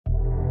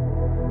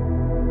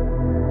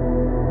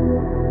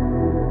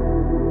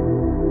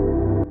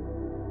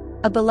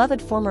A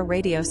beloved former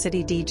Radio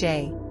City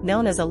DJ,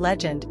 known as a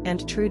legend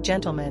and true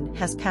gentleman,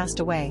 has passed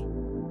away.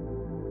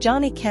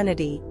 Johnny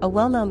Kennedy, a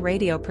well-known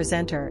radio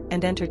presenter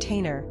and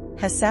entertainer,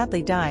 has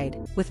sadly died,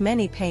 with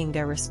many paying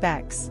their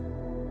respects.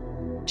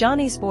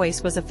 Johnny's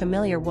voice was a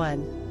familiar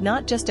one,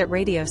 not just at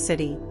Radio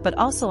City but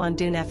also on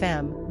Dune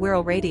FM,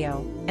 Wirral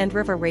Radio, and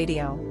River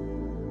Radio.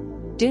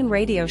 Dune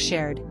Radio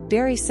shared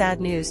very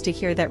sad news to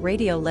hear that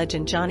radio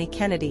legend Johnny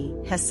Kennedy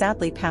has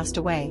sadly passed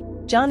away.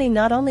 Johnny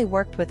not only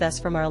worked with us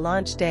from our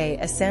launch day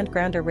as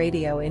Soundgrounder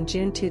Radio in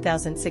June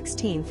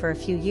 2016 for a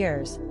few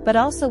years, but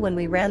also when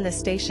we ran the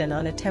station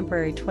on a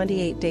temporary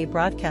 28-day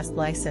broadcast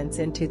license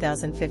in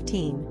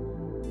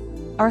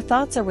 2015. Our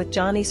thoughts are with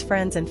Johnny's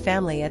friends and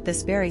family at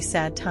this very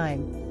sad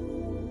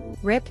time.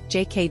 RIP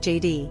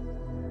JKJD.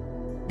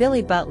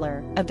 Billy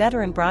Butler, a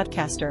veteran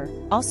broadcaster,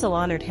 also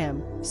honored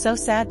him. So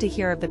sad to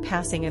hear of the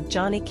passing of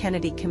Johnny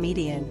Kennedy,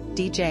 comedian,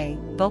 DJ,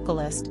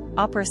 vocalist,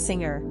 opera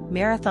singer,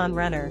 marathon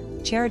runner,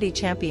 charity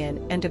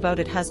champion and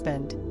devoted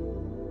husband.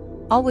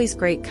 Always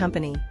great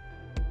company.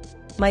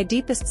 My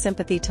deepest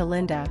sympathy to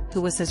Linda,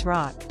 who was his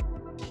rock.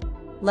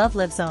 Love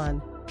lives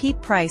on.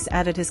 Pete Price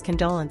added his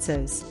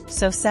condolences.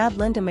 So sad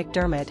Linda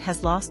McDermott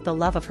has lost the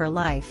love of her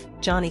life,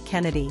 Johnny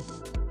Kennedy.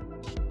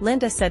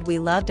 Linda said we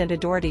loved and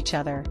adored each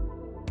other.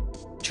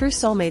 True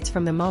soulmates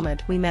from the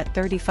moment we met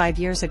 35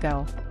 years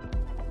ago.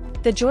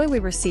 The joy we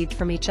received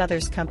from each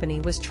other's company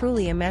was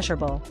truly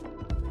immeasurable.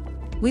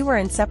 We were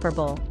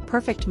inseparable,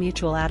 perfect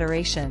mutual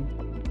adoration.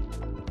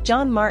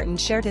 John Martin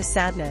shared his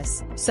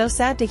sadness. So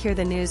sad to hear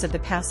the news of the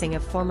passing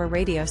of former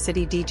Radio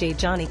City DJ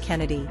Johnny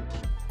Kennedy.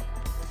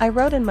 I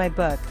wrote in my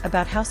book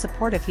about how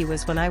supportive he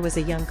was when I was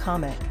a young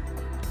comic.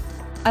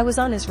 I was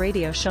on his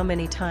radio show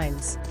many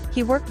times.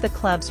 He worked the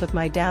clubs with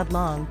my dad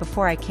long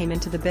before I came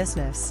into the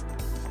business.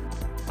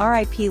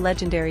 R.I.P.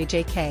 legendary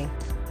JK.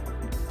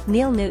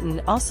 Neil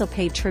Newton also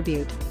paid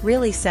tribute.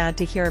 Really sad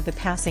to hear of the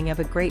passing of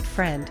a great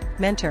friend,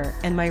 mentor,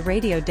 and my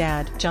radio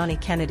dad, Johnny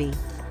Kennedy.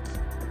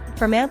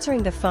 From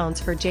answering the phones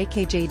for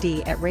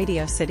JKJD at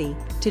Radio City,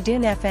 to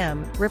Dune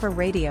FM, River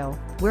Radio,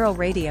 Wirral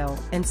Radio,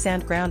 and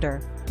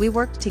Soundgrounder, we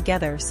worked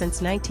together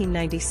since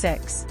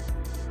 1996.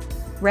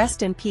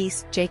 Rest in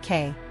peace,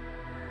 JK.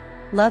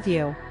 Love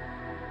you.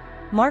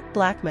 Mark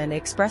Blackman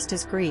expressed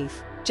his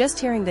grief, just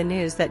hearing the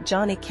news that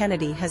Johnny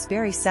Kennedy has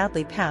very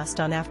sadly passed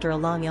on after a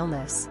long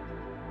illness.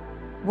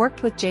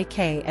 Worked with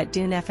JK at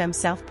Dune FM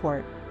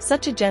Southport,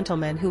 such a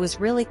gentleman who was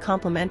really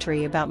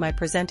complimentary about my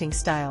presenting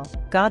style.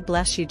 God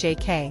bless you,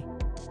 JK.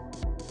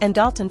 And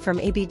Dalton from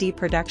ABD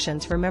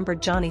Productions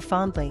remembered Johnny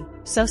fondly.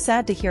 So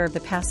sad to hear of the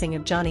passing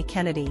of Johnny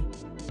Kennedy.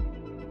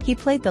 He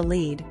played the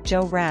lead,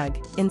 Joe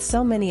Rag, in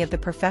so many of the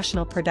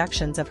professional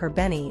productions of Her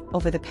Benny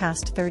over the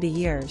past 30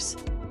 years.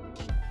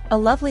 A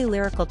lovely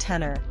lyrical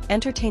tenor,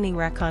 entertaining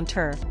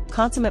raconteur,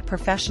 consummate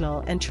professional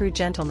and true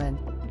gentleman.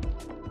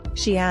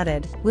 She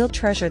added, we'll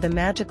treasure the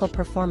magical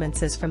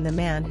performances from the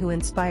man who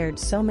inspired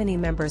so many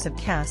members of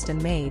cast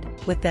and made,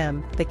 with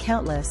them, the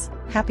countless,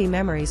 happy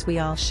memories we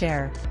all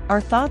share.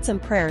 Our thoughts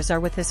and prayers are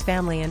with his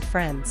family and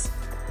friends.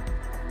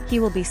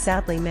 He will be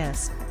sadly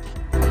missed.